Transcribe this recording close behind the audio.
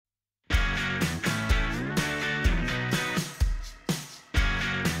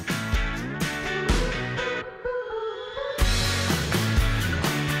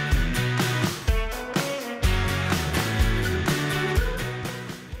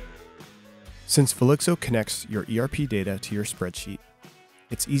Since Velixo connects your ERP data to your spreadsheet,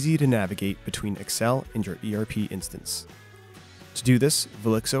 it's easy to navigate between Excel and your ERP instance. To do this,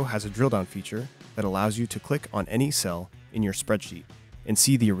 Velixo has a drill-down feature that allows you to click on any cell in your spreadsheet and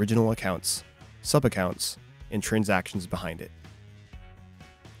see the original accounts, sub-accounts, and transactions behind it.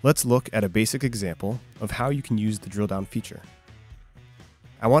 Let's look at a basic example of how you can use the drill-down feature.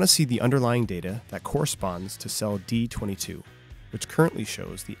 I want to see the underlying data that corresponds to cell D22, which currently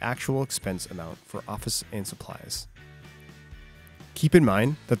shows the actual expense amount for office and supplies. Keep in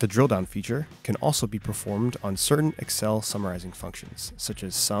mind that the drill-down feature can also be performed on certain Excel summarizing functions, such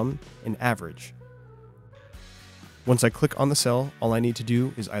as sum and average. Once I click on the cell, all I need to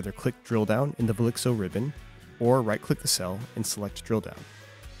do is either click Drill Down in the Velixo ribbon, or right-click the cell and select Drill Down.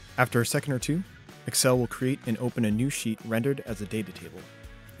 After a second or two, Excel will create and open a new sheet rendered as a data table,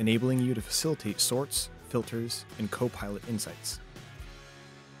 enabling you to facilitate sorts, filters, and co-pilot insights.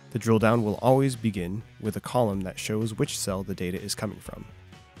 The drill down will always begin with a column that shows which cell the data is coming from.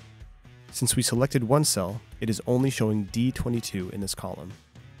 Since we selected one cell, it is only showing D22 in this column.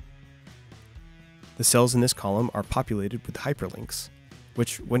 The cells in this column are populated with hyperlinks,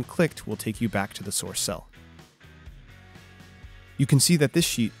 which when clicked will take you back to the source cell. You can see that this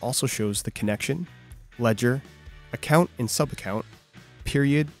sheet also shows the connection, ledger, account and subaccount,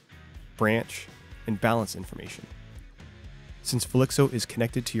 period, branch, and balance information. Since Velixo is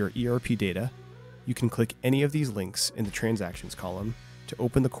connected to your ERP data, you can click any of these links in the Transactions column to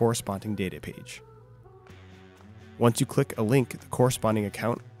open the corresponding data page. Once you click a link, the corresponding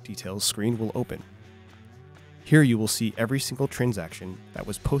account details screen will open. Here you will see every single transaction that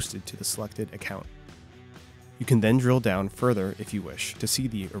was posted to the selected account. You can then drill down further if you wish to see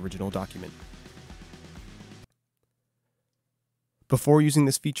the original document. Before using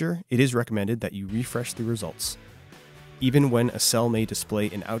this feature, it is recommended that you refresh the results. Even when a cell may display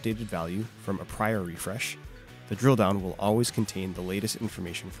an outdated value from a prior refresh, the drill down will always contain the latest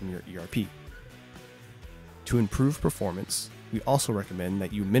information from your ERP. To improve performance, we also recommend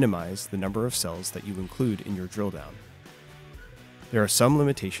that you minimize the number of cells that you include in your drill down. There are some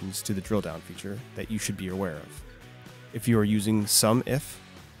limitations to the drill down feature that you should be aware of. If you are using SUMIF,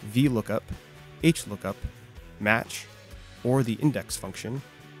 VLOOKUP, HLOOKUP, match, or the index function,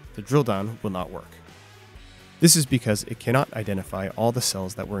 the drill down will not work. This is because it cannot identify all the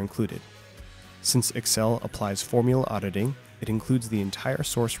cells that were included. Since Excel applies formula auditing, it includes the entire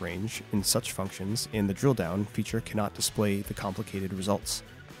source range in such functions, and the drill down feature cannot display the complicated results.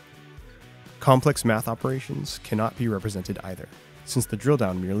 Complex math operations cannot be represented either, since the drill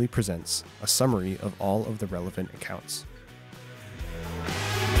down merely presents a summary of all of the relevant accounts.